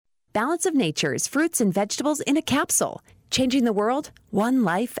Balance of Nature's fruits and vegetables in a capsule, changing the world one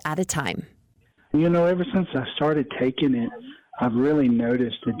life at a time. You know, ever since I started taking it, I've really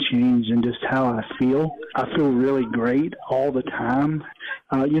noticed a change in just how I feel. I feel really great all the time.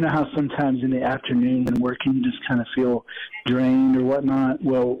 You know how sometimes in the afternoon when working you just kind of feel drained or whatnot?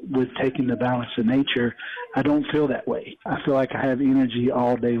 Well, with taking the Balance of Nature, I don't feel that way. I feel like I have energy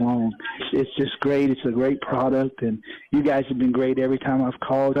all day long. It's just great. It's a great product, and you guys have been great every time I've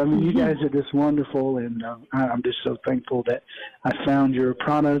called. I mean, you guys are just wonderful, and I'm just so thankful that I found your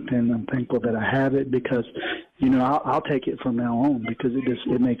product, and I'm thankful that I have it because, you know, I'll take it from now on because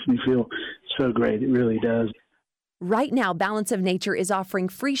it makes me feel so great. It really does. Right now, Balance of Nature is offering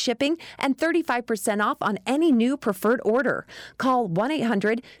free shipping and 35% off on any new preferred order. Call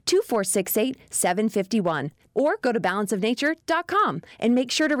 1-800-2468-751 or go to balanceofnature.com and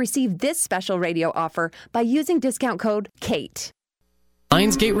make sure to receive this special radio offer by using discount code KATE.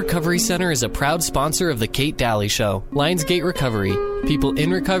 Lionsgate Recovery Center is a proud sponsor of The Kate Dalley Show. Lionsgate Recovery. People in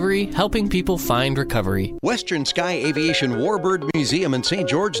recovery, helping people find recovery. Western Sky Aviation Warbird Museum in St.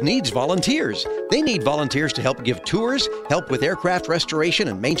 George needs volunteers. They need volunteers to help give tours, help with aircraft restoration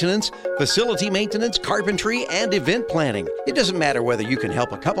and maintenance, facility maintenance, carpentry, and event planning. It doesn't matter whether you can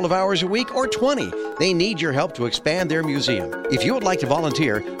help a couple of hours a week or 20. They need your help to expand their museum. If you would like to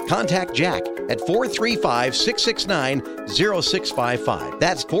volunteer, contact Jack at 435-669-0655.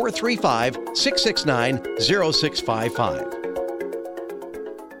 That's 435-669-0655.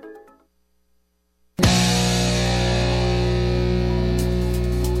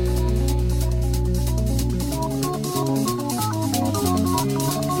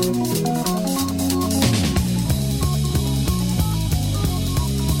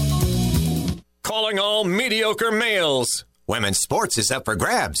 Calling all mediocre males. Women's sports is up for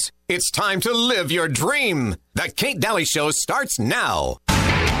grabs. It's time to live your dream. The Kate Dalley Show starts now.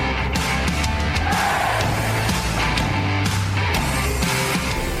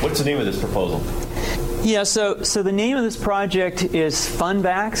 What's the name of this proposal? Yeah, so the name of this project is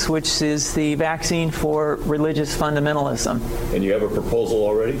FunVax, which is the vaccine for religious fundamentalism. And you have a proposal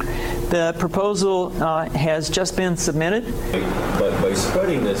already? The proposal has just been submitted. But by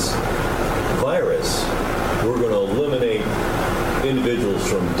spreading this virus, we're going to eliminate individuals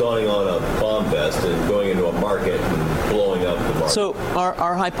from donning on a bomb vest and going into a market and blowing up the market. So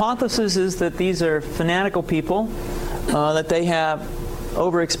our hypothesis is that these are fanatical people, that they have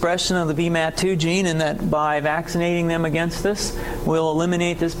overexpression of the VMAT2 gene, and that by vaccinating them against this, we'll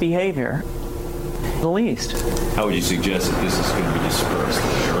eliminate this behavior, at the least. How would you suggest that this is going to be dispersed?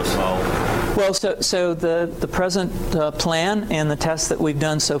 Aerosol? Well, so the present plan and the tests that we've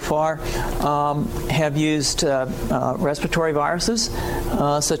done so far have used respiratory viruses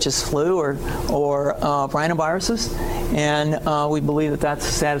such as flu or rhinoviruses, and we believe that that's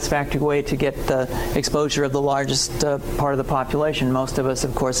a satisfactory way to get the exposure of the largest part of the population. Most of us,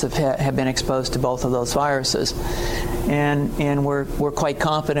 of course, have been exposed to both of those viruses, and we're quite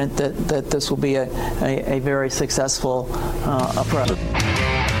confident that this will be a very successful approach.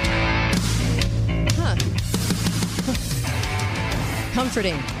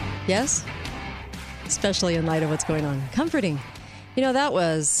 Comforting, yes? Especially in light of what's going on. Comforting. You know, that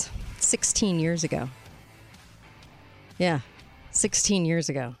was 16 years ago. Yeah, 16 years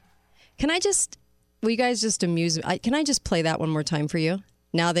ago. Will you guys just amuse me? Can I just play that one more time for you?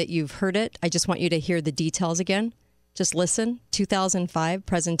 Now that you've heard it, I just want you to hear the details again. Just listen. 2005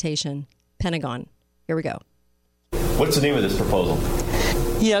 presentation, Pentagon. Here we go. What's the name of this proposal?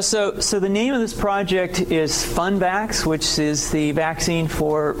 Yeah, so the name of this project is FunVax, which is the vaccine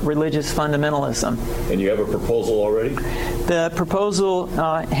for religious fundamentalism. And you have a proposal already? The proposal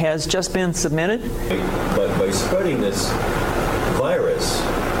has just been submitted. But by spreading this virus,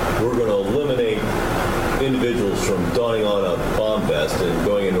 we're going to eliminate individuals from donning on a bomb vest and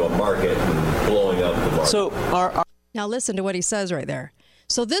going into a market and blowing up the market. So now listen to what he says right there.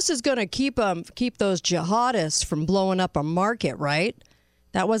 So this is going to keep those jihadists from blowing up a market, right?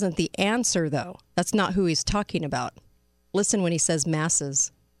 That wasn't the answer, though. That's not who he's talking about. Listen when he says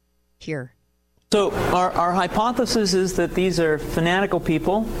masses. Here. So our hypothesis is that these are fanatical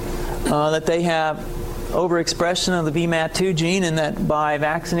people, that they have overexpression of the VMAT2 gene, and that by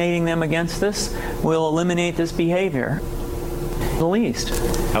vaccinating them against this, we'll eliminate this behavior, at the least.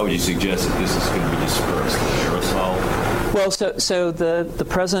 How would you suggest that this is going to be dispersed? Aerosol? Well, so the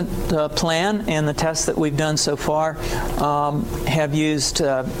present plan and the tests that we've done so far have used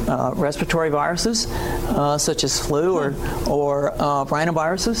respiratory viruses such as flu or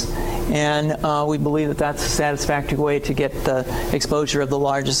rhinoviruses, and we believe that that's a satisfactory way to get the exposure of the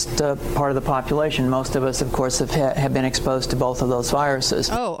largest part of the population. Most of us, of course, have been exposed to both of those viruses.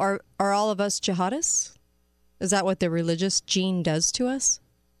 Oh, are all of us jihadists? Is that what the religious gene does to us?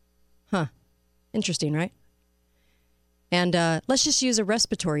 Huh. Interesting, right? And let's just use a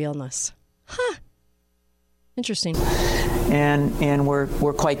respiratory illness. Huh. Interesting. And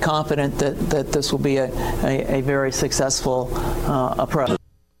we're quite confident that this will be a very successful approach.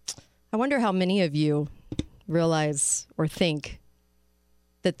 I wonder how many of you realize or think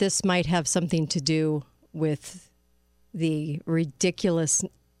that this might have something to do with the ridiculous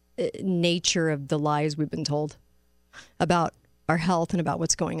nature of the lies we've been told about our health and about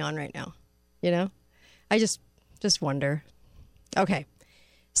what's going on right now. You know? I just wonder. Okay.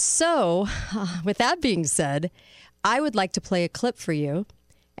 So, with that being said, I would like to play a clip for you,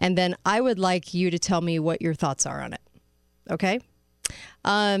 and then I would like you to tell me what your thoughts are on it. Okay?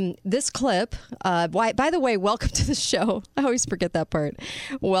 This clip, by the way, welcome to the show. I always forget that part.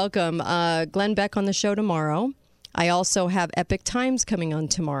 Welcome. Glenn Beck on the show tomorrow. I also have Epic Times coming on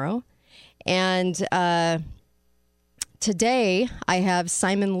tomorrow. And today I have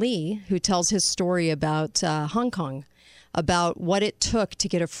Simon Lee, who tells his story about Hong Kong, about what it took to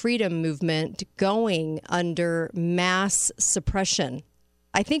get a freedom movement going under mass suppression.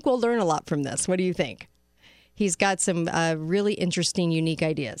 I think we'll learn a lot from this. What do you think? He's got some really interesting, unique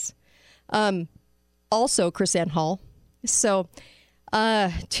ideas. Also, Chris Ann Hall. So,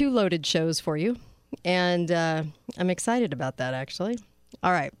 2 loaded shows for you. And I'm excited about that, actually.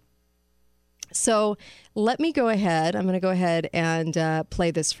 All right. So let me go ahead. I'm going to go ahead and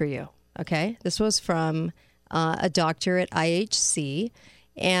play this for you. Okay. This was from a doctor at IHC.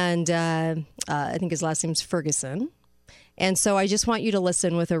 And I think his last name's Ferguson. And so I just want you to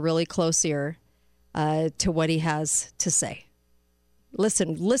listen with a really close ear to what he has to say.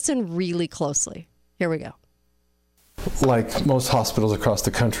 Listen really closely. Here we go. Like most hospitals across the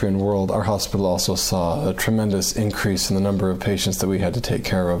country and world, our hospital also saw a tremendous increase in the number of patients that we had to take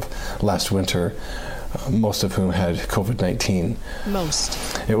care of last winter, most of whom had COVID-19.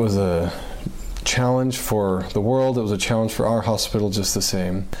 Most. It was a challenge for the world. It was a challenge for our hospital just the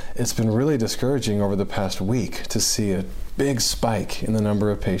same. It's been really discouraging over the past week to see a big spike in the number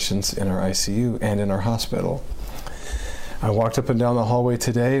of patients in our ICU and in our hospital. I walked up and down the hallway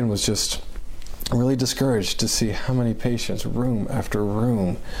today and was just really discouraged to see how many patients, room after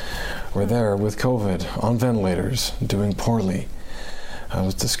room, were there with COVID on ventilators, doing poorly. I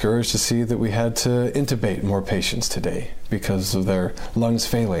was discouraged to see that we had to intubate more patients today because of their lungs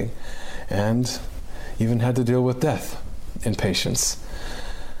failing, and even had to deal with death in patients.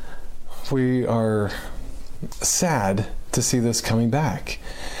 We are sad to see this coming back.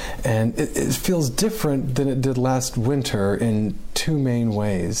 And it feels different than it did last winter in 2 main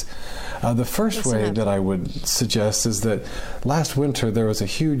ways. The first way that I would suggest is that last winter there was a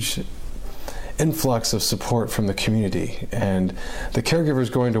huge influx of support from the community, and the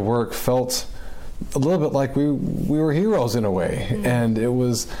caregivers going to work felt a little bit like we were heroes in a way. Mm-hmm. And it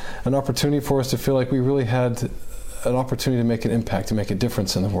was an opportunity for us to feel like we really had an opportunity to make an impact, to make a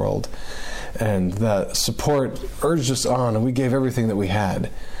difference in the world. And that support urged us on, and we gave everything that we had.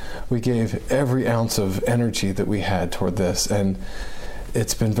 We gave every ounce of energy that we had toward this, and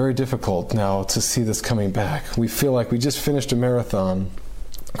it's been very difficult now to see this coming back. We feel like we just finished a marathon,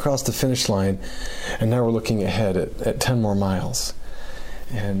 crossed the finish line, and now we're looking ahead at 10 more miles.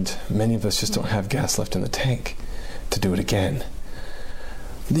 And many of us just don't have gas left in the tank to do it again.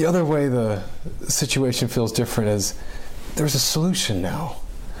 The other way the situation feels different is there's a solution now.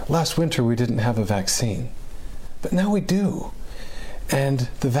 Last winter we didn't have a vaccine, but now we do. And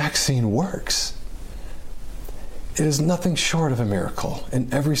the vaccine works. It is nothing short of a miracle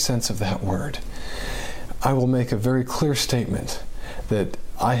in every sense of that word. I will make a very clear statement that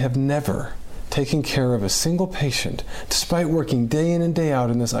I have never taken care of a single patient, despite working day in and day out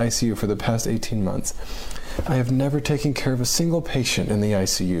in this ICU for the past 18 months. I have never taken care of a single patient in the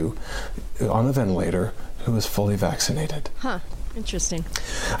ICU on a ventilator who is fully vaccinated. Huh, interesting.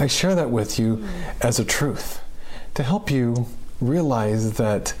 I share that with you as a truth to help you realize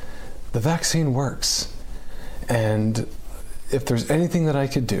that the vaccine works. And if there's anything that I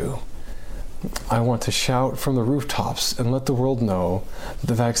could do, I want to shout from the rooftops and let the world know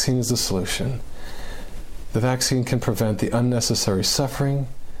the vaccine is the solution. The vaccine can prevent the unnecessary suffering,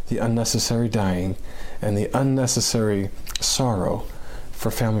 the unnecessary dying, and the unnecessary sorrow for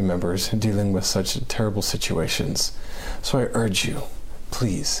family members dealing with such terrible situations. So I urge you,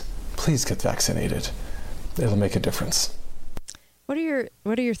 please get vaccinated. It'll make a difference. What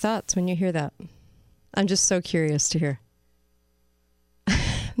are your thoughts when you hear that? I'm just so curious to hear.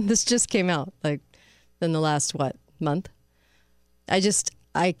 This just came out like in the last, month? I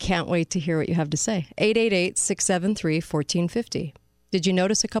can't wait to hear what you have to say. 888-673-1450. Did you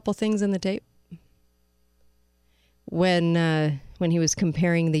notice a couple things in the tape? When he was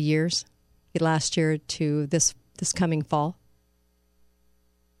comparing the years, last year to this coming fall?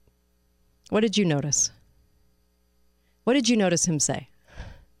 What did you notice? What did you notice him say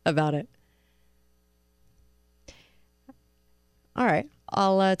about it? All right,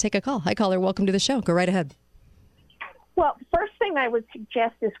 I'll take a call. Hi, caller. Welcome to the show. Go right ahead. Well, first thing I would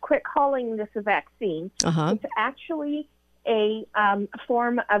suggest is quit calling this a vaccine. Uh-huh. It's actually a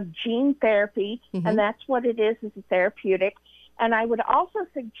form of gene therapy, and that's what it is a therapeutic. And I would also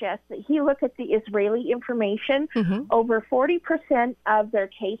suggest that he look at the Israeli information. Over 40% of their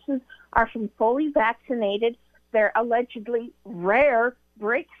cases are from fully vaccinated. They're allegedly rare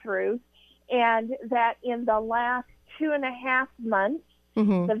breakthroughs, and that in the last 2.5 months,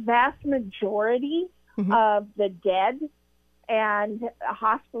 the vast majority of the dead and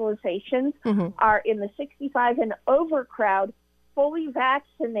hospitalizations are in the 65 and over crowd, fully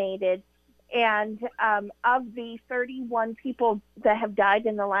vaccinated. And of the 31 people that have died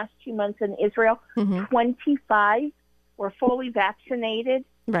in the last 2 months in Israel, 25 were fully vaccinated.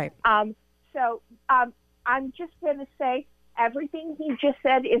 Right. So I'm just going to say everything he just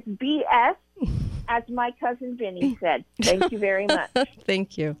said is BS, as my cousin Vinny said. Thank you very much.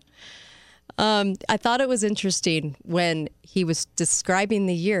 Thank you. I thought it was interesting when he was describing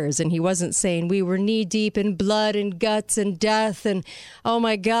the years, and he wasn't saying we were knee deep in blood and guts and death and, oh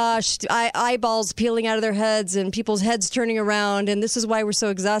my gosh, eyeballs peeling out of their heads and people's heads turning around, and this is why we're so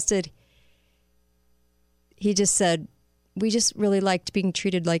exhausted. He just said, we just really liked being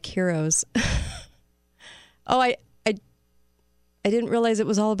treated like heroes. Oh, I didn't realize it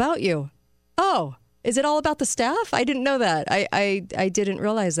was all about you. Oh, is it all about the staff? I didn't know that. I didn't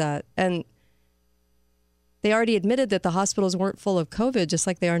realize that. And they already admitted that the hospitals weren't full of COVID, just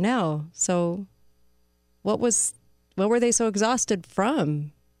like they are now. So what were they so exhausted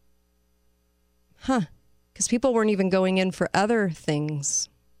from? Because people weren't even going in for other things.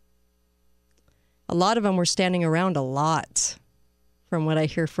 A lot of them were standing around a lot, from what I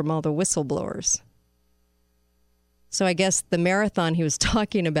hear from all the whistleblowers. So I guess the marathon he was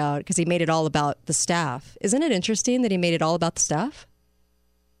talking about, because he made it all about the staff. Isn't it interesting that he made it all about the staff?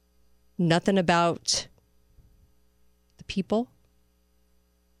 Nothing about the people?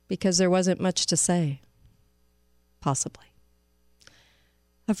 Because there wasn't much to say. Possibly.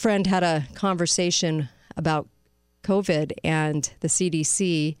 A friend had a conversation about COVID, and the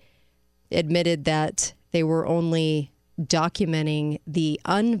CDC admitted that they were only documenting the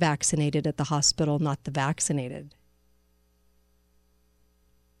unvaccinated at the hospital, not the vaccinated.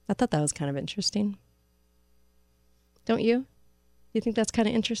 I thought that was kind of interesting. Don't you? You think that's kind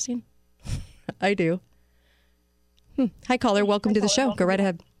of interesting? I do. Hi, caller. Welcome to the show. Go right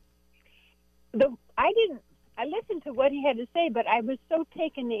ahead. I listened to what he had to say, but I was so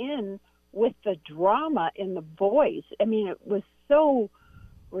taken in with the drama in the voice. I mean, it was so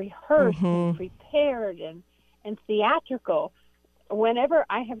rehearsed and prepared and theatrical. Whenever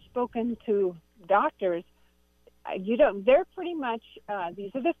I have spoken to doctors, they're pretty much, these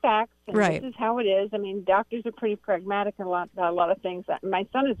are the facts, and right. This is how it is. I mean, doctors are pretty pragmatic in a lot of things. My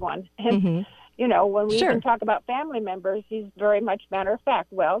son is one. And, when we even talk about family members, he's very much matter of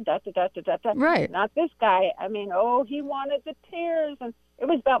fact. Well, Right. Not this guy. I mean, he wanted the tears, and it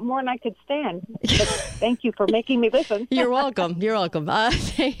was about more than I could stand. But thank you for making me listen. You're welcome. You're welcome.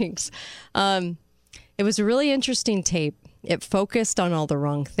 Thanks. It was a really interesting tape. It focused on all the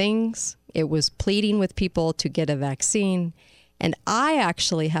wrong things. It was pleading with people to get a vaccine. And I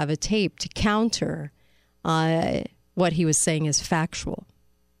actually have a tape to counter what he was saying is factual.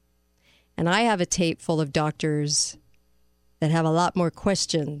 And I have a tape full of doctors that have a lot more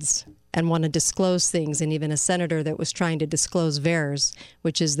questions and want to disclose things, and even a senator that was trying to disclose VAERS,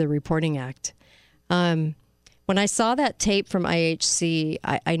 which is the Reporting Act. When I saw that tape from IHC,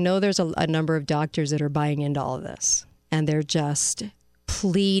 I know there's a number of doctors that are buying into all of this, and they're just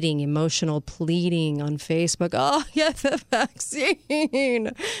emotional pleading on Facebook. Oh, get the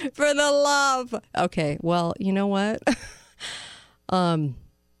vaccine for the love. Okay, well, you know what?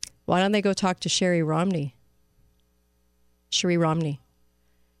 Why don't they go talk to Sherry Romney? They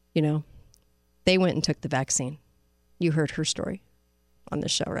went and took the vaccine. You heard her story on the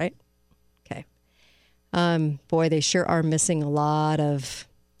show, right? Okay. Boy, they sure are missing a lot of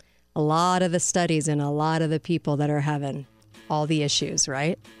the studies and a lot of the people that are having all the issues,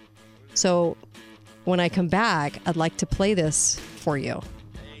 right? So when I come back, I'd like to play this for you.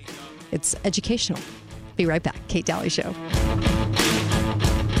 It's educational. Be right back. Kate Dalley Show.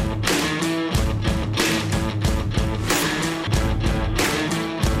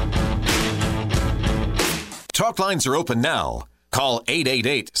 Talk lines are open now. Call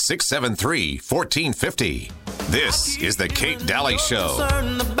 888-673-1450. This is the Kate Dalley Show.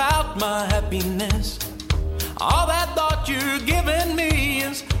 Concerned about my happiness. All that thought you're giving me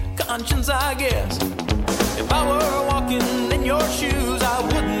is conscience, I guess. If I were walking in your shoes, I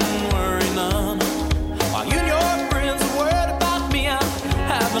wouldn't worry none. While you and your friends are worried about me, I'm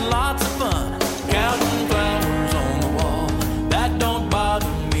having lots of fun. Counting flowers on the wall, that don't bother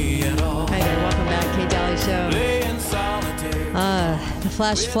me at all. Hi there, welcome back, Kate Dalley Show. The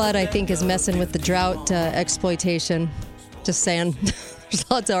flash flood, I think, is messing with the drought exploitation. Just saying. There's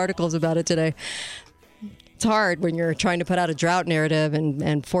lots of articles about it today. It's hard when you're trying to put out a drought narrative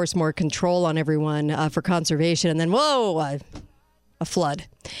and force more control on everyone for conservation, and then, whoa, a flood.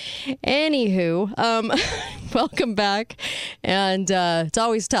 Anywho, welcome back. And it's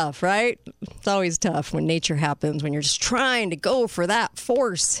always tough, right? It's always tough when nature happens, when you're just trying to go for that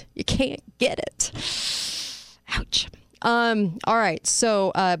force. You can't get it. Ouch. All right.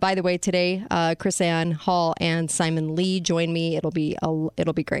 So, by the way, today, Chris Ann Hall and Simon Lee join me. It'll be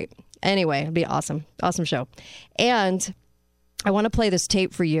great. Anyway, it'll be awesome. Awesome show. And I want to play this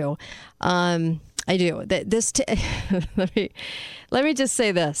tape for you. I do. Let me just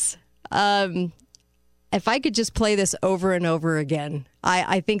say this. If I could just play this over and over again,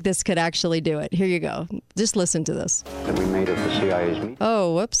 I think this could actually do it. Here you go. Just listen to this. That we made of the CIA's media.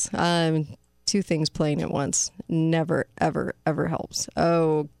 Oh, whoops. Two things playing at once never, ever, ever helps.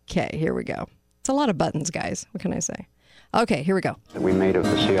 Okay, here we go. It's a lot of buttons, guys. What can I say? Okay, here we go. That we made of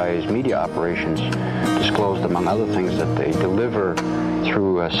the CIA's media operations disclosed, among other things, that they deliver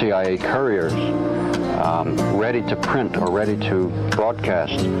through CIA couriers ready to print or ready to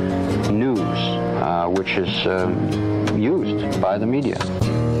broadcast news, which is used by the media.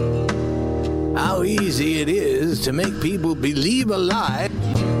 How easy it is to make people believe a lie,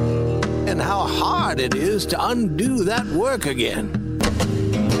 and how hard it is to undo that work again.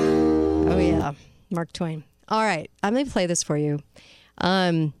 Oh, yeah. Mark Twain. All right. I'm going to play this for you.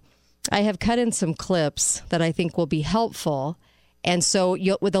 I have cut in some clips that I think will be helpful. And so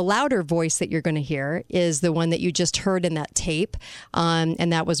with a louder voice that you're going to hear is the one that you just heard in that tape.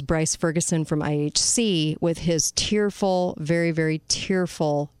 And that was Bryce Ferguson from IHC with his tearful, very, very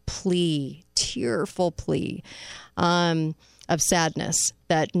tearful plea of sadness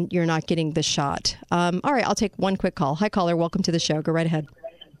that you're not getting the shot. All right, I'll take one quick call. Hi, caller. Welcome to the show. Go right ahead.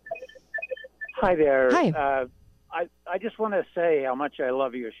 Hi there. Hi. I just want to say how much I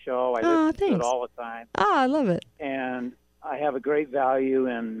love your show. I listen to it all the time. I love it. And I have a great value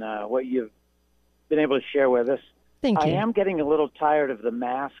in what you've been able to share with us. Thank you. I am getting a little tired of the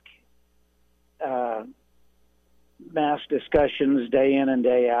mask discussions day in and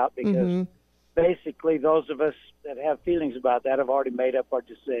day out because basically those of us that have feelings about that have already made up our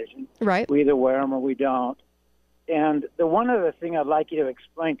decision. Right. We either wear them or we don't. And the one other thing I'd like you to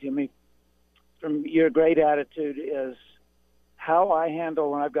explain to me from your great attitude is how I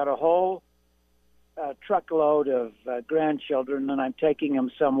handle when I've got a whole truckload of grandchildren and I'm taking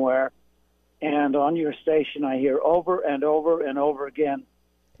them somewhere, and on your station I hear over and over and over again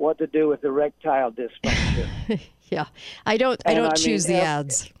what to do with erectile dysfunction. Yeah. I don't choose the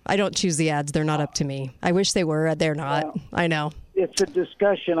ads. I don't choose the ads. They're not up to me. I wish they were. They're not. Well, I know. It's a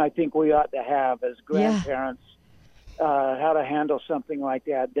discussion I think we ought to have as grandparents, how to handle something like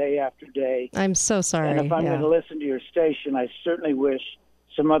that day after day. I'm so sorry. And if I'm going to listen to your station, I certainly wish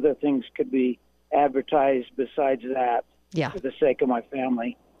some other things could be advertised besides that for the sake of my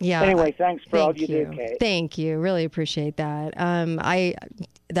family. Yeah. Anyway, thanks for all you do, Kate. Thank you. Really appreciate that.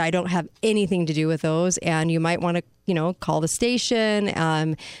 I don't have anything to do with those, and you might want to, call the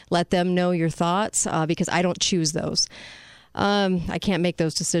station, let them know your thoughts, because I don't choose those. I can't make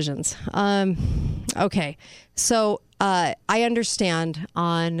those decisions. Okay. So, I understand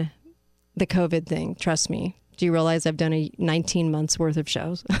on the COVID thing. Trust me. Do you realize I've done 19 months worth of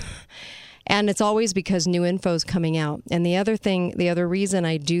shows? And it's always because new info is coming out. And the other reason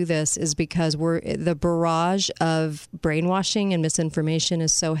I do this is because the barrage of brainwashing and misinformation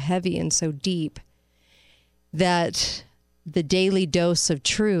is so heavy and so deep that the daily dose of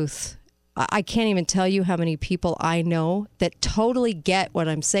truth, I can't even tell you how many people I know that totally get what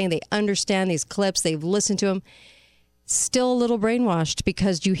I'm saying. They understand these clips. They've listened to them. still a little brainwashed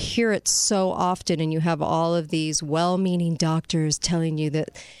because you hear it so often, and you have all of these well-meaning doctors telling you that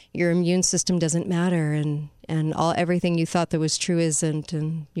your immune system doesn't matter, and everything you thought that was true isn't,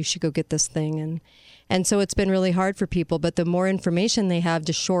 and you should go get this thing. And so it's been really hard for people, but the more information they have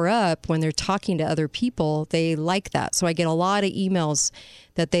to shore up when they're talking to other people, they like that. So I get a lot of emails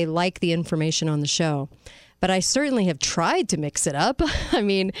that they like the information on the show. But I certainly have tried to mix it up. I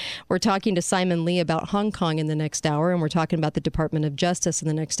mean, we're talking to Simon Lee about Hong Kong in the next hour, and we're talking about the Department of Justice in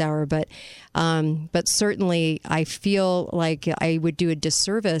the next hour. But certainly I feel like I would do a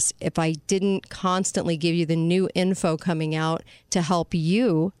disservice if I didn't constantly give you the new info coming out to help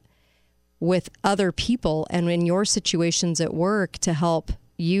you with other people and in your situations at work to help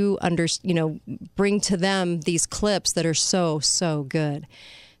you bring to them these clips that are so, so good.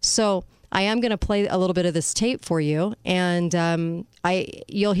 So I am going to play a little bit of this tape for you, and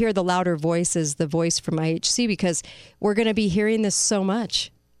you'll hear the louder voice is the voice from IHC because we're going to be hearing this so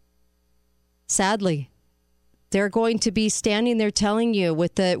much. Sadly, they're going to be standing there telling you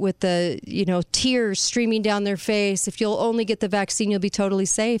with the tears streaming down their face, if you'll only get the vaccine, you'll be totally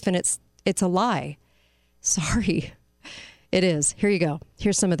safe, and it's a lie. Sorry, it is. Here you go.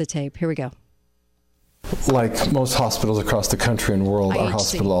 Here's some of the tape. Here we go. Like most hospitals across the country and world, our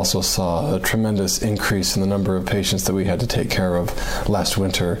hospital also saw a tremendous increase in the number of patients that we had to take care of last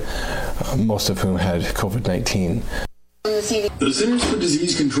winter, most of whom had COVID-19. The Centers for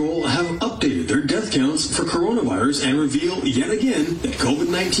Disease Control have updated their death counts for coronavirus and reveal yet again that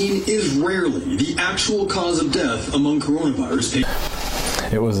COVID-19 is rarely the actual cause of death among coronavirus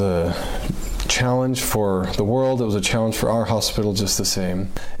patients. It was a challenge for the world. It was a challenge for our hospital just the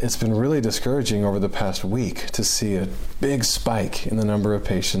same. It's been really discouraging over the past week to see a big spike in the number of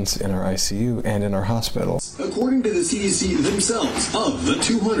patients in our ICU and in our hospital. According to the CDC themselves, of the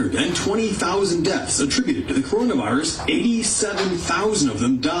 220,000 deaths attributed to the coronavirus, 87,000 of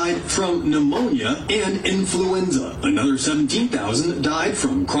them died from pneumonia and influenza. Another 17,000 died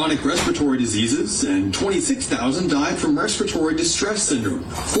from chronic respiratory diseases, and 26,000 died from respiratory distress syndrome.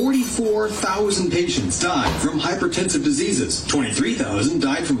 44,000 patients died from hypertensive diseases, 23,000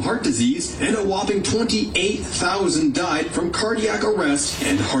 died from heart disease, and a whopping 28,000 died from cardiac arrest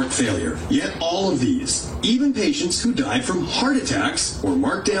and heart failure. Yet all of these, even patients who died from heart attacks, were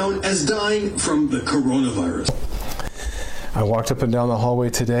marked down as dying from the coronavirus. I walked up and down the hallway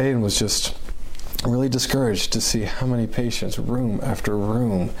today and was just really discouraged to see how many patients, room after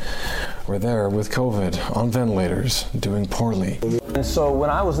room, were there with COVID on ventilators, doing poorly. And so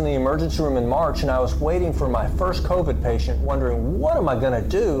when I was in the emergency room in March and I was waiting for my first COVID patient, wondering, what am I going to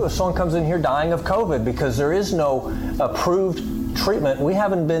do if someone comes in here dying of COVID? Because there is no approved treatment. We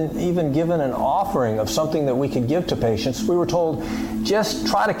haven't been even given an offering of something that we could give to patients. We were told, just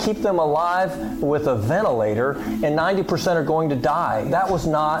try to keep them alive with a ventilator, and 90% are going to die. That was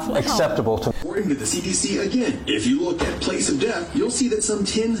not acceptable to me. According to the CDC, again, if you look at place of death, you'll see that some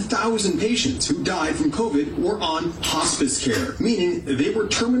 10,000 patients who died from COVID were on hospice care, meaning they were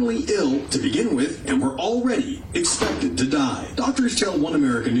terminally ill to begin with and were already expected to die. Doctors tell One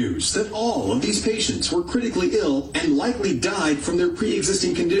America News that all of these patients were critically ill and likely died from their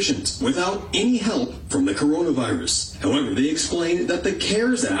pre-existing conditions without any help from the coronavirus. However, they explain that the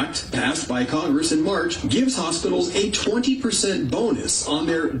CARES Act, passed by Congress in March, gives hospitals a 20% bonus on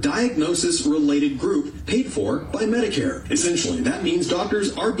their diagnosis-related group paid for by Medicare. Essentially, that means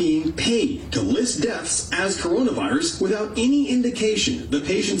doctors are being paid to list deaths as coronavirus without any indication the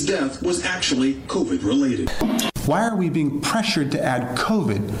patient's death was actually COVID-related. Why are we being pressured to add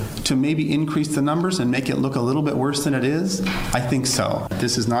COVID to maybe increase the numbers and make it look a little bit worse than it is? I think so.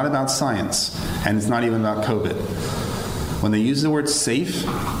 This is not about science, and it's not even about COVID. When they use the word safe,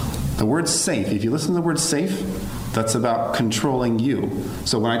 if you listen to the word safe, that's about controlling you.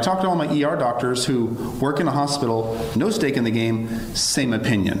 So when I talk to all my ER doctors who work in a hospital, no stake in the game, same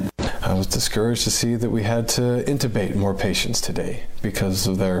opinion. I was discouraged to see that we had to intubate more patients today because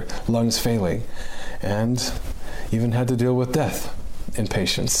of their lungs failing, and even had to deal with death in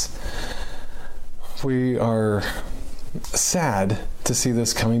patients. We are sad to see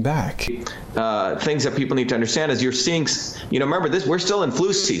this coming back. Things that people need to understand is you're seeing, remember this, we're still in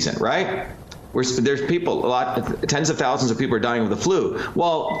flu season, right? There's people, tens of thousands of people are dying of the flu.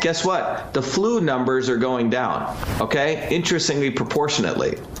 Well, guess what? The flu numbers are going down, okay? Interestingly,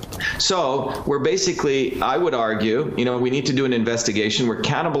 proportionately. So we're basically, I would argue, we need to do an investigation. We're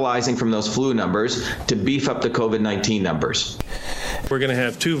cannibalizing from those flu numbers to beef up the COVID-19 numbers. We're going to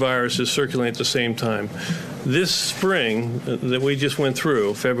have two viruses circulating at the same time. This spring that we just went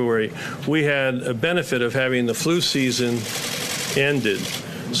through, February, we had a benefit of having the flu season ended.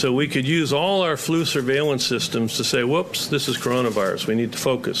 So we could use all our flu surveillance systems to say, whoops, this is coronavirus. We need to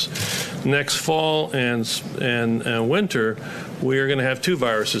focus. Next fall and winter, we are going to have two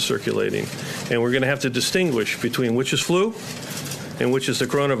viruses circulating. And we're going to have to distinguish between which is flu and which is the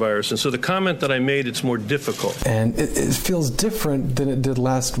coronavirus. And so the comment that I made, it's more difficult. And it feels different than it did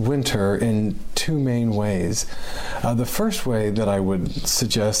last winter in two main ways. The first way that I would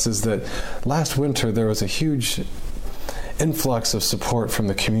suggest is that last winter there was a huge influx of support from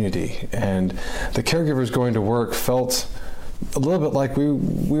the community, and the caregivers going to work felt a little bit like we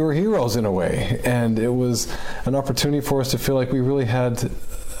were heroes in a way, and it was an opportunity for us to feel like we really had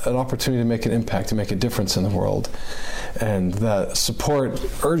an opportunity to make an impact, to make a difference in the world. And that support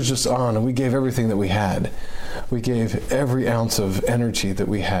urged us on, and we gave everything that we had. We gave every ounce of energy that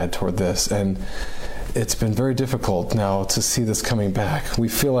we had toward this, and it's been very difficult now to see this coming back. We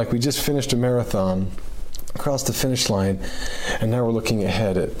feel like we just finished a marathon, crossed the finish line, and now we're looking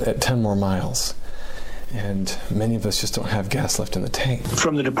ahead at 10 more miles. And many of us just don't have gas left in the tank.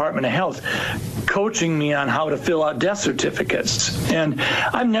 From the Department of Health, coaching me on how to fill out death certificates. And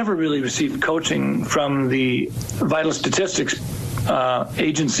I've never really received coaching from the Vital Statistics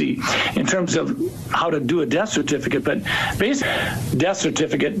agency in terms of how to do a death certificate, but basically, death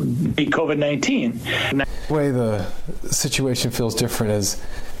certificate be COVID-19. The way the situation feels different is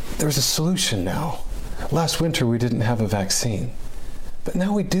there's a solution now. Last winter, we didn't have a vaccine, but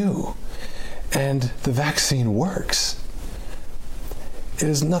now we do. And the vaccine works. It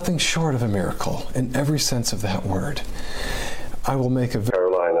is nothing short of a miracle in every sense of that word. I will make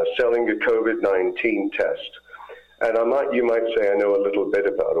Carolina selling a COVID-19 test. And you might say I know a little bit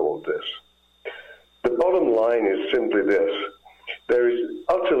about all this. The bottom line is simply this. There is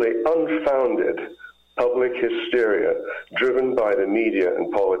utterly unfounded public hysteria driven by the media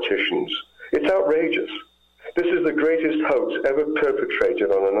and politicians. It's outrageous. This is the greatest hoax ever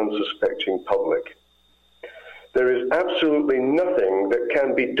perpetrated on an unsuspecting public. There is absolutely nothing that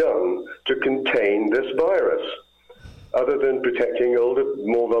can be done to contain this virus other than protecting older,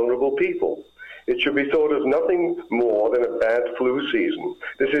 more vulnerable people. It should be thought of nothing more than a bad flu season.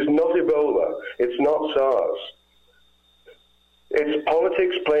 This is not Ebola. It's not SARS. It's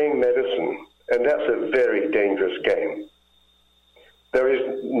politics playing medicine, and that's a very dangerous game. There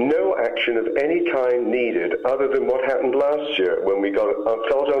is no action of any kind needed other than what happened last year when we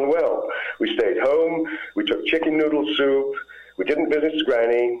felt unwell. We stayed home, we took chicken noodle soup, we didn't visit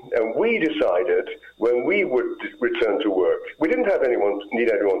Granny, and we decided when we would return to work. We didn't need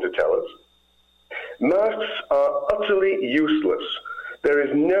anyone to tell us. Masks are utterly useless. There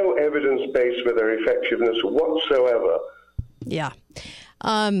is no evidence base for their effectiveness whatsoever. Yeah,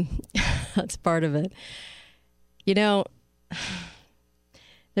 that's part of it. You know,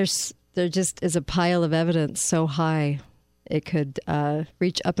 there just is a pile of evidence so high it could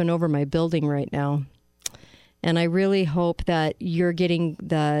reach up and over my building right now. And I really hope that you're getting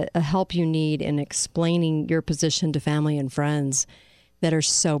the help you need in explaining your position to family and friends that are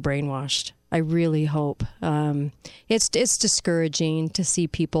so brainwashed. I really hope. It's discouraging to see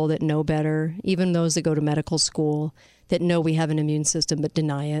people that know better, even those that go to medical school, that know we have an immune system but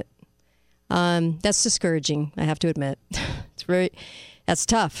deny it. That's discouraging, I have to admit. That's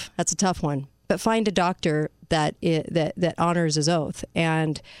tough. That's a tough one. But find a doctor that honors his oath.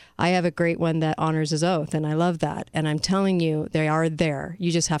 And I have a great one that honors his oath, and I love that. And I'm telling you, they are there.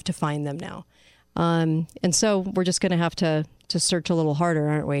 You just have to find them now. And so we're just going to have to search a little harder,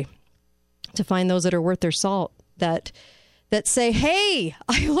 aren't we? To find those that are worth their salt, that say, hey,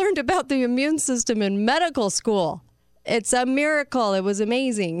 I learned about the immune system in medical school. It's a miracle. It was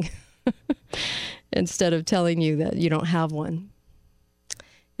amazing. Instead of telling you that you don't have one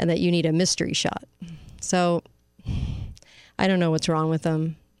and that you need a mystery shot. So I don't know what's wrong with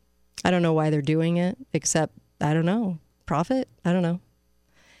them. I don't know why they're doing it, except, I don't know, profit? I don't know.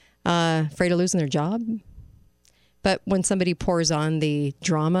 Afraid of losing their job? But when somebody pours on the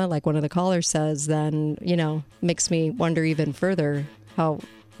drama, like one of the callers says, then, makes me wonder even further how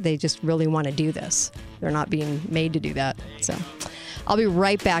they just really want to do this. They're not being made to do that. So I'll be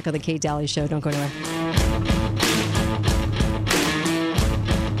right back on the Kate Dalley Show. Don't go anywhere.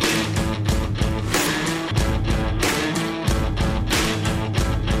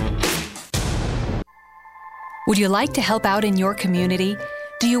 Would you like to help out in your community?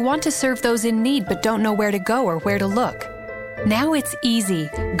 Do you want to serve those in need but don't know where to go or where to look? Now it's easy.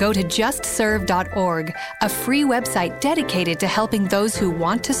 Go to justserve.org, a free website dedicated to helping those who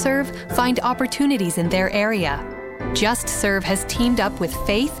want to serve find opportunities in their area. Just Serve has teamed up with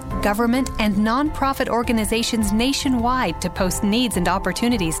faith, government, and nonprofit organizations nationwide to post needs and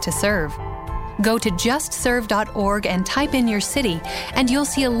opportunities to serve. Go to justserve.org and type in your city, and you'll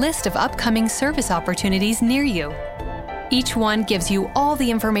see a list of upcoming service opportunities near you. Each one gives you all the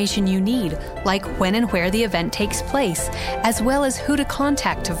information you need, like when and where the event takes place, as well as who to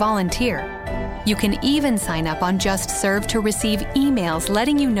contact to volunteer. You can even sign up on Just Serve to receive emails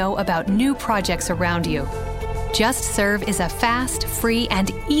letting you know about new projects around you. Just Serve is a fast, free,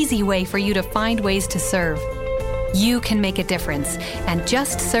 and easy way for you to find ways to serve. You can make a difference, and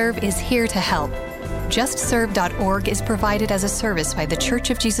Just Serve is here to help. JustServe.org is provided as a service by The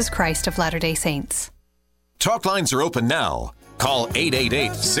Church of Jesus Christ of Latter-day Saints. Talk lines are open now. Call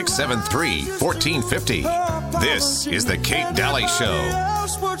 888-673-1450. This is The Kate Dalley Show.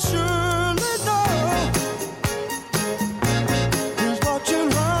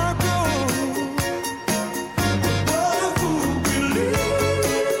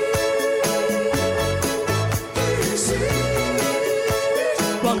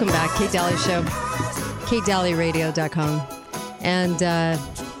 Welcome back, Kate Dalley Show, KateDalleyRadio.com. And I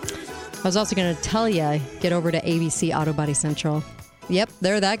was also going to tell you, get over to ABC Auto Body Central. Yep,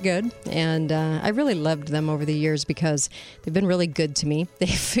 they're that good. And I really loved them over the years because they've been really good to me. They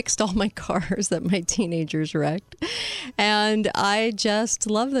fixed all my cars that my teenagers wrecked. And I just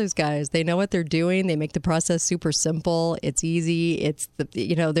love those guys. They know what they're doing. They make the process super simple. It's easy.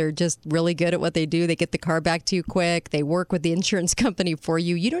 They're just really good at what they do. They get the car back to you quick. They work with the insurance company for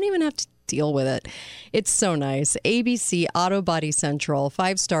you. You don't even have to deal with it. It's so nice. ABC Auto Body Central,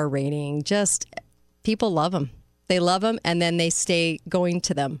 5-star rating. Just people love them. They love them, and then they stay going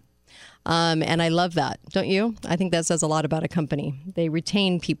to them. And I love that, don't you? I think that says a lot about a company. They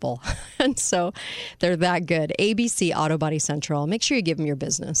retain people, and so they're that good. ABC Auto Body Central. Make sure you give them your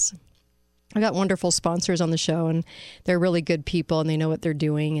business. I got wonderful sponsors on the show, and they're really good people, and they know what they're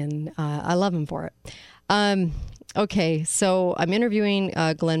doing, and I love them for it. Okay, so I'm interviewing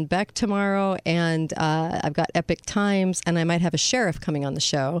Glenn Beck tomorrow, and I've got Epic Times, and I might have a sheriff coming on the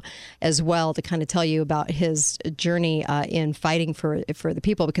show as well to kind of tell you about his journey in fighting for the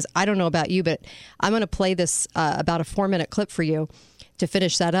people, because I don't know about you, but I'm going to play this about a 4-minute clip for you to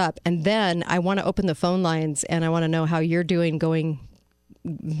finish that up, and then I want to open the phone lines, and I want to know how you're doing going,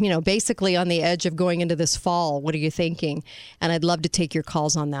 basically on the edge of going into this fall. What are you thinking? And I'd love to take your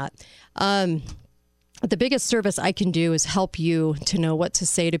calls on that. The biggest service I can do is help you to know what to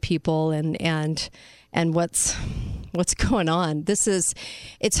say to people and what's going on.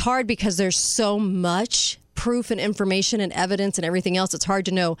 It's hard because there's so much proof and information and evidence and everything else. It's hard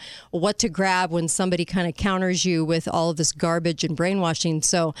to know what to grab when somebody kind of counters you with all of this garbage and brainwashing.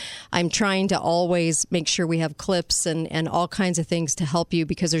 So I'm trying to always make sure we have clips and all kinds of things to help you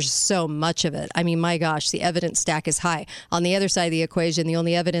because there's so much of it. I mean, my gosh, the evidence stack is high. On the other side of the equation, the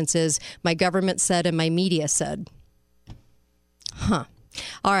only evidence is my government said and my media said. All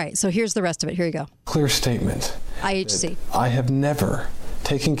right, so here's the rest of it. Here you go. Clear statement. IHC. I have never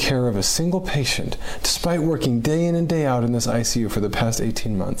taking care of a single patient, despite working day in and day out in this ICU for the past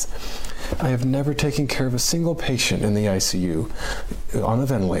 18 months. I have never taken care of a single patient in the ICU on a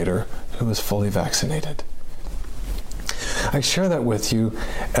ventilator who is fully vaccinated. I share that with you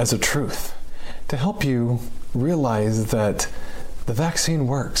as a truth to help you realize that the vaccine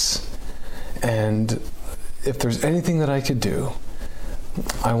works. And if there's anything that I could do,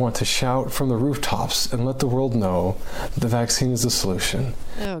 I want to shout from the rooftops and let the world know the vaccine is the solution.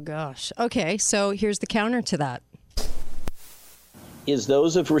 Oh, gosh. Okay, so here's the counter to that. Is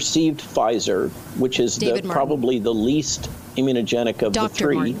those who've received Pfizer, which is probably the least immunogenic of the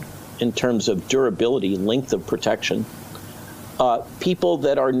three in terms of durability, length of protection, people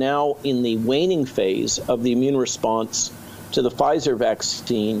that are now in the waning phase of the immune response to the Pfizer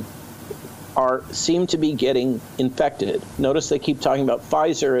vaccine seem to be getting infected. Notice they keep talking about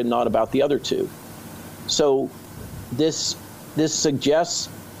Pfizer and not about the other two. So this suggests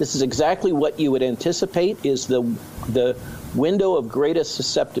this is exactly what you would anticipate is the window of greatest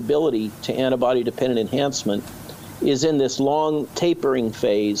susceptibility to antibody-dependent enhancement is in this long tapering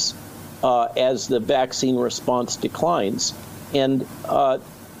phase as the vaccine response declines. And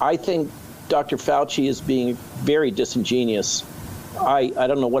I think Dr. Fauci is being very disingenuous. I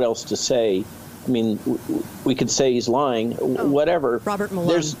don't know what else to say. I mean, we could say he's lying, whatever. Robert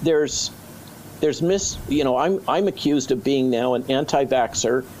Malone. There's I'm accused of being now an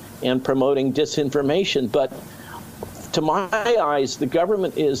anti-vaxxer and promoting disinformation, but to my eyes, the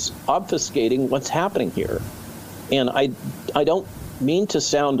government is obfuscating what's happening here. And I don't mean to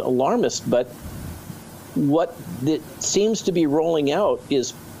sound alarmist, but what it seems to be rolling out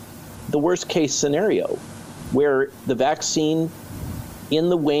is the worst case scenario, where the vaccine in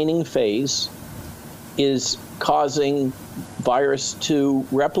the waning phase is causing virus to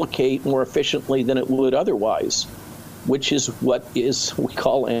replicate more efficiently than it would otherwise, which is what we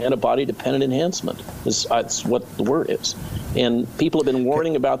call antibody-dependent enhancement. That's what the word is. And people have been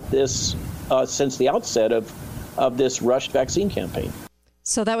warning about this since the outset of this rushed vaccine campaign.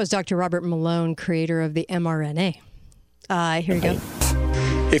 So that was Dr. Robert Malone, creator of the mRNA. Here you go.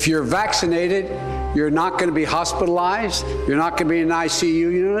 If you're vaccinated, you're not going to be hospitalized, you're not going to be in an ICU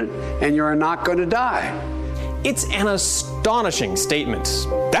unit, and you're not going to die. It's an astonishing statement.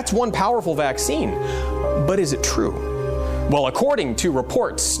 That's one powerful vaccine. But is it true? Well, according to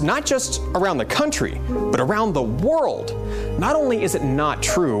reports, not just around the country, but around the world, not only is it not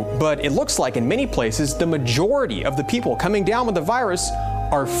true, but it looks like in many places the majority of the people coming down with the virus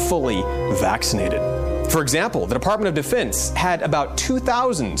are fully vaccinated. For example, the Department of Defense had about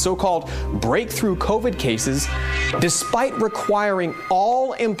 2,000 so-called breakthrough COVID cases, despite requiring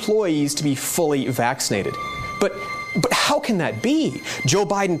all employees to be fully vaccinated. But how can that be? Joe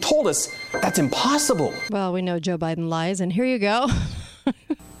Biden told us that's impossible. Well, we know Joe Biden lies, and here you go.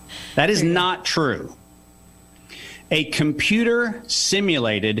 That is not true. A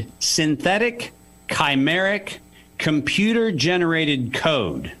computer-simulated, synthetic, chimeric, computer-generated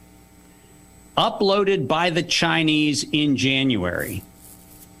code uploaded by the Chinese in January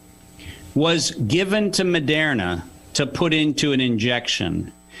was given to Moderna to put into an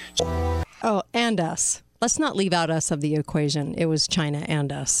injection. Oh, and us. Let's not leave out us of the equation. It was China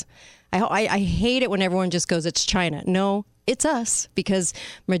and us. I hate it when everyone just goes, it's China. No, it's us, because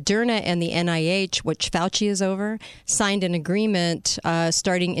Moderna and the NIH, which Fauci is over, signed an agreement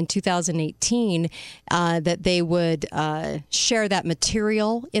starting in 2018 that they would share that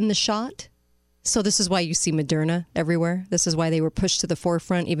material in the shot. So this is why you see Moderna everywhere. This is why they were pushed to the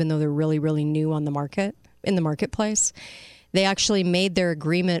forefront, even though they're really, really new on the market, in the marketplace. They actually made their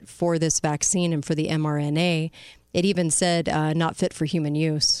agreement for this vaccine and for the mRNA. It even said not fit for human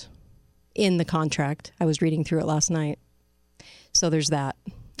use in the contract. I was reading through it last night. So there's that.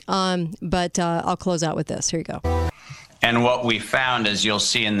 But I'll close out with this. Here you go. And what we found, as you'll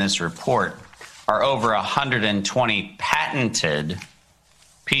see in this report, are over 120 patented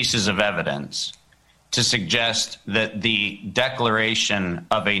pieces of evidence to suggest that the declaration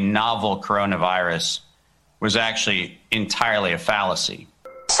of a novel coronavirus was actually entirely a fallacy.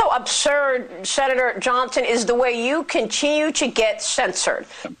 So absurd, Senator Johnson, is the way you continue to get censored.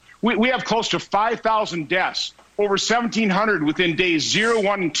 We have close to 5,000 deaths, over 1,700 within days 0,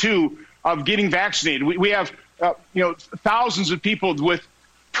 1, and 2 of getting vaccinated. We have thousands of people with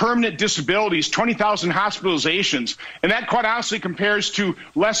permanent disabilities, 20,000 hospitalizations. And that quite honestly compares to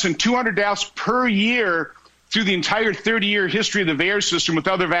less than 200 deaths per year through the entire 30-year history of the VAERS system with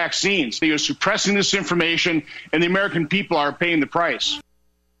other vaccines. They are suppressing this information, and the American people are paying the price.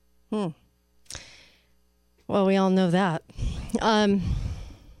 Well, we all know that.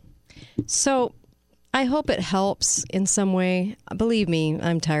 So I hope it helps in some way. Believe me,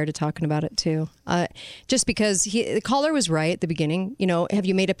 I'm tired of talking about it too. Just because the caller was right at the beginning. Have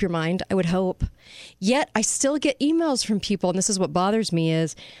you made up your mind? I would hope. Yet I still get emails from people, and this is what bothers me,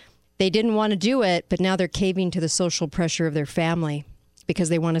 is they didn't want to do it, but now they're caving to the social pressure of their family because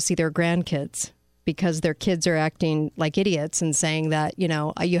they want to see their grandkids, because their kids are acting like idiots and saying that,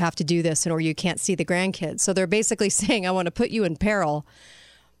 you have to do this or you can't see the grandkids. So they're basically saying, I want to put you in peril,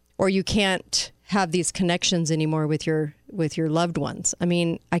 or you can't have these connections anymore with your loved ones. I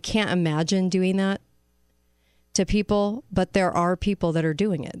mean, I can't imagine doing that to people, but there are people that are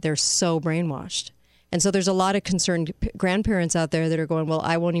doing it. They're so brainwashed. And so there's a lot of concerned grandparents out there that are going, well,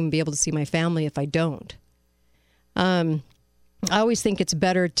 I won't even be able to see my family if I don't. I always think it's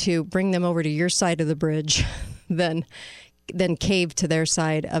better to bring them over to your side of the bridge than cave to their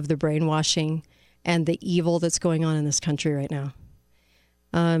side of the brainwashing and the evil that's going on in this country right now.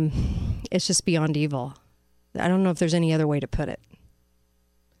 It's just beyond evil. I don't know if there's any other way to put it.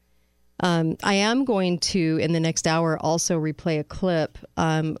 I am going to, in the next hour, also replay a clip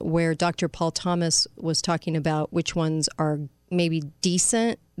where Dr. Paul Thomas was talking about which ones are maybe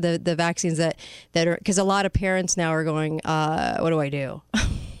decent, the vaccines that are, because a lot of parents now are going, what do I do?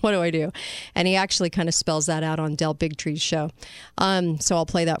 What do I do? And he actually kind of spells that out on Del Bigtree's show. So I'll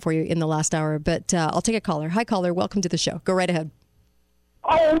play that for you in the last hour. But I'll take a caller. Hi, caller. Welcome to the show. Go right ahead.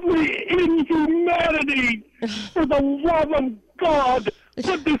 Only inhumanity, for the love of God,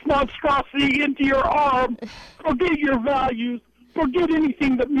 put this monstrosity into your arm. Forget your values. Forget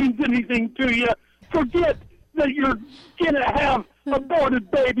anything that means anything to you. Forget that you're going to have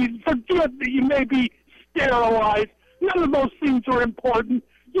aborted babies. Forget that you may be sterilized. None of those things are important.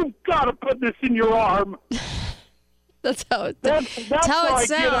 You've got to put this in your arm. That's how it That's how what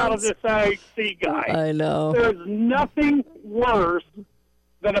it I get out of sounds. this IHC guy. I know. There's nothing worse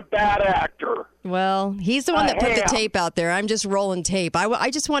than a bad actor. Well, he's the one that put the tape out there. I'm just rolling tape. I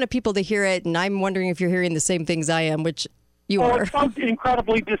just wanted people to hear it, and I'm wondering if you're hearing the same things I am, which you are. It sounds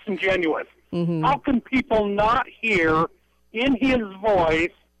incredibly disingenuous. Mm-hmm. How can people not hear in his voice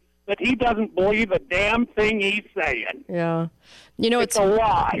that he doesn't believe a damn thing he's saying? Yeah. You know, it's a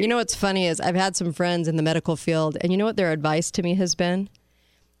lie. You know what's funny is I've had some friends in the medical field, and you know what their advice to me has been?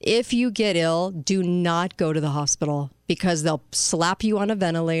 If you get ill, do not go to the hospital because they'll slap you on a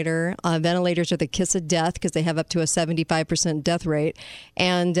ventilator. Ventilators are the kiss of death because they have up to a 75% death rate.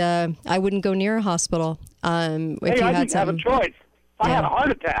 And I wouldn't go near a hospital. If you I had didn't have a choice. I had a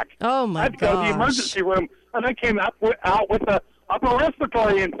heart attack. Oh, my I had to go to the emergency room, and I came out with a upper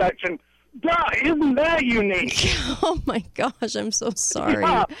respiratory infection. Duh, isn't that unique? Oh, my gosh, I'm so sorry.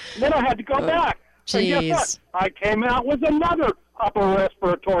 Yeah, then I had to go back. And guess what? I came out with another upper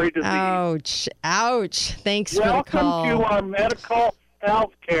respiratory disease. Ouch. Ouch. Thanks for the call. Welcome to our medical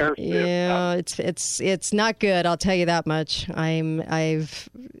health care system. Yeah, it's not good, I'll tell you that much.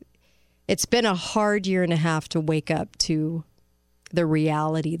 It's been a hard year and a half to wake up to the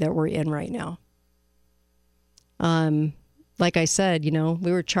reality that we're in right now. Like I said, you know,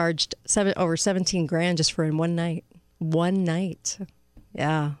 we were charged over 17 grand just for one night. One night.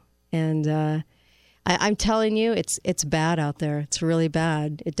 Yeah. And I'm telling you, it's bad out there. It's really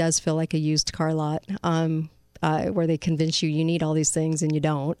bad. It does feel like a used car lot where they convince you need all these things and you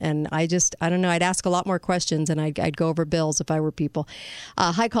don't. And I don't know. I'd ask a lot more questions and I'd go over bills if I were people.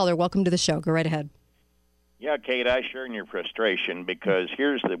 Hi, caller. Welcome to the show. Go right ahead. Yeah, Kate, I share in your frustration because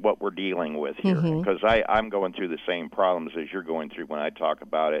here's what we're dealing with here. Because I'm going through the same problems as you're going through when I talk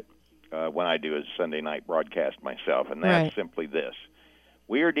about it, when I do a Sunday night broadcast myself. And that's simply this.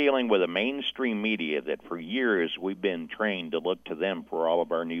 We are dealing with a mainstream media that for years we've been trained to look to them for all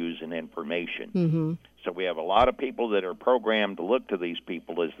of our news and information. Mm-hmm. So we have a lot of people that are programmed to look to these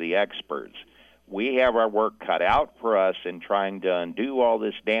people as the experts. We have our work cut out for us in trying to undo all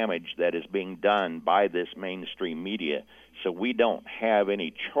this damage that is being done by this mainstream media. So we don't have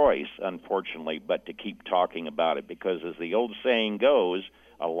any choice, unfortunately, but to keep talking about it because, as the old saying goes,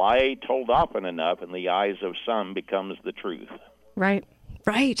 a lie told often enough in the eyes of some becomes the truth. Right.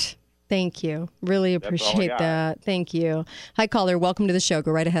 Right. Thank you. Really appreciate that. Thank you. Hi, caller. Welcome to the show.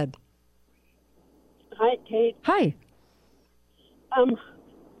 Go right ahead. Hi, Kate. Hi.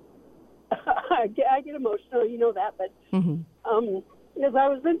 I get emotional, you know that, but as I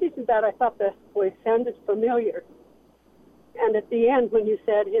was listening to that, I thought the voice sounded familiar. And at the end, when you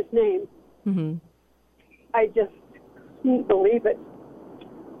said his name, I just couldn't believe it.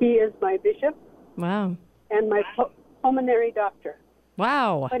 He is my bishop. Wow. And my pulmonary doctor.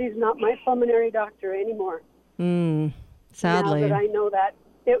 Wow. But he's not my pulmonary doctor anymore. Sadly. Now that I know that,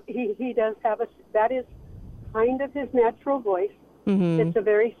 he does have that is kind of his natural voice. It's a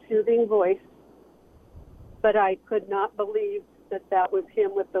very soothing voice. But I could not believe that was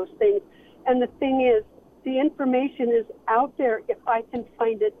him with those things. And the thing is, the information is out there. If I can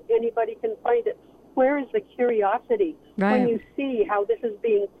find it, anybody can find it. Where is the curiosity? Right. When you see how this is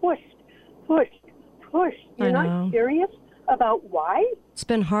being pushed? You're not curious about why? It's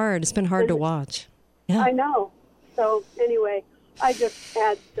been hard. It's been hard to watch. Yeah. I know. So anyway, I just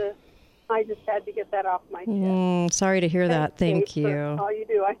had to get that off my chest. Sorry to hear that. Thank you. All you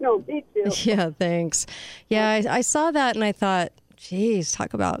do. I know, me too. Yeah, thanks. Yeah, I saw that and I thought, geez,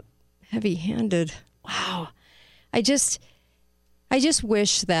 talk about heavy-handed. Wow. I just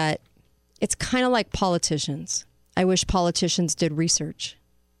wish that it's kind of like politicians. I wish politicians did research.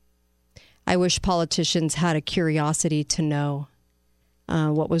 I wish politicians had a curiosity to know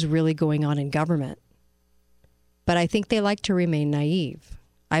what was really going on in government. But I think they like to remain naive.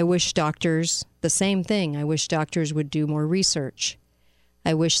 I wish doctors, the same thing. I wish doctors would do more research.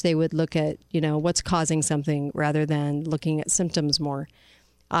 I wish they would look at, what's causing something rather than looking at symptoms more.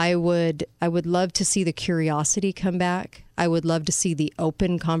 I would love to see the curiosity come back. I would love to see the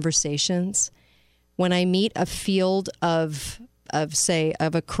open conversations. When I meet a field of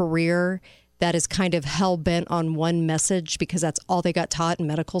a career that is kind of hell-bent on one message because that's all they got taught in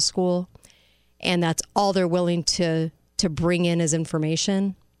medical school and that's all they're willing to bring in as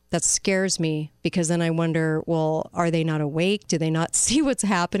information, that scares me because then I wonder, well, are they not awake? Do they not see what's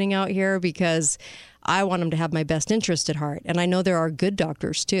happening out here? Because I want them to have my best interest at heart. And I know there are good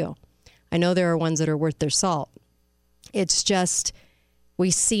doctors too. I know there are ones that are worth their salt. It's just we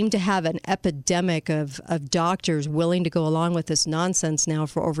seem to have an epidemic of doctors willing to go along with this nonsense now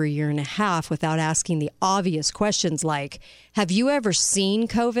for over a year and a half without asking the obvious questions like, have you ever seen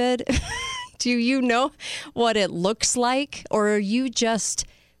COVID? Do you know what it looks like? Or are you just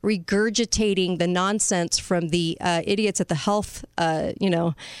regurgitating the nonsense from the idiots at the health,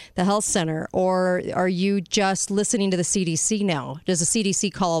 the health center? Or are you just listening to the CDC now? Does the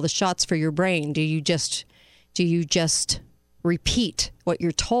CDC call all the shots for your brain? Do you just repeat what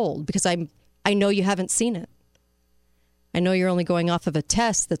you're told? Because I know you haven't seen it. I know you're only going off of a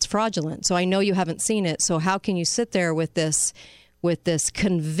test that's fraudulent. So I know you haven't seen it. So how can you sit there with this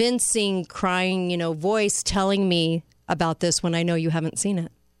convincing, crying, voice telling me about this when I know you haven't seen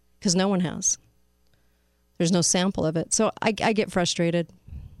it? Because no one has. There's no sample of it. So I get frustrated,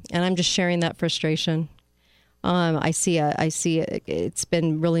 and I'm just sharing that frustration. I see it's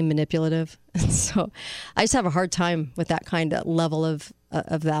been really manipulative. And so I just have a hard time with that kind of level of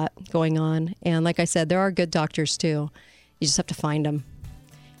that going on. And like I said, there are good doctors too. You just have to find them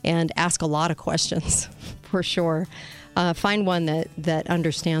and ask a lot of questions for sure. Find one that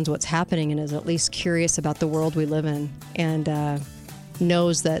understands what's happening and is at least curious about the world we live in, and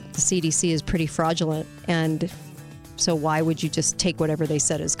knows that the CDC is pretty fraudulent. And so why would you just take whatever they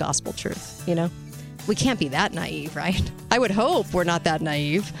said as gospel truth? We can't be that naive, right? I would hope we're not that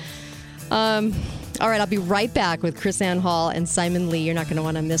naive. All right, I'll be right back with Chris Ann Hall and Simon Lee. You're not going to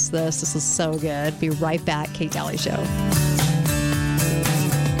want to miss this. This is so good. Be right back. Kate Dalley Show.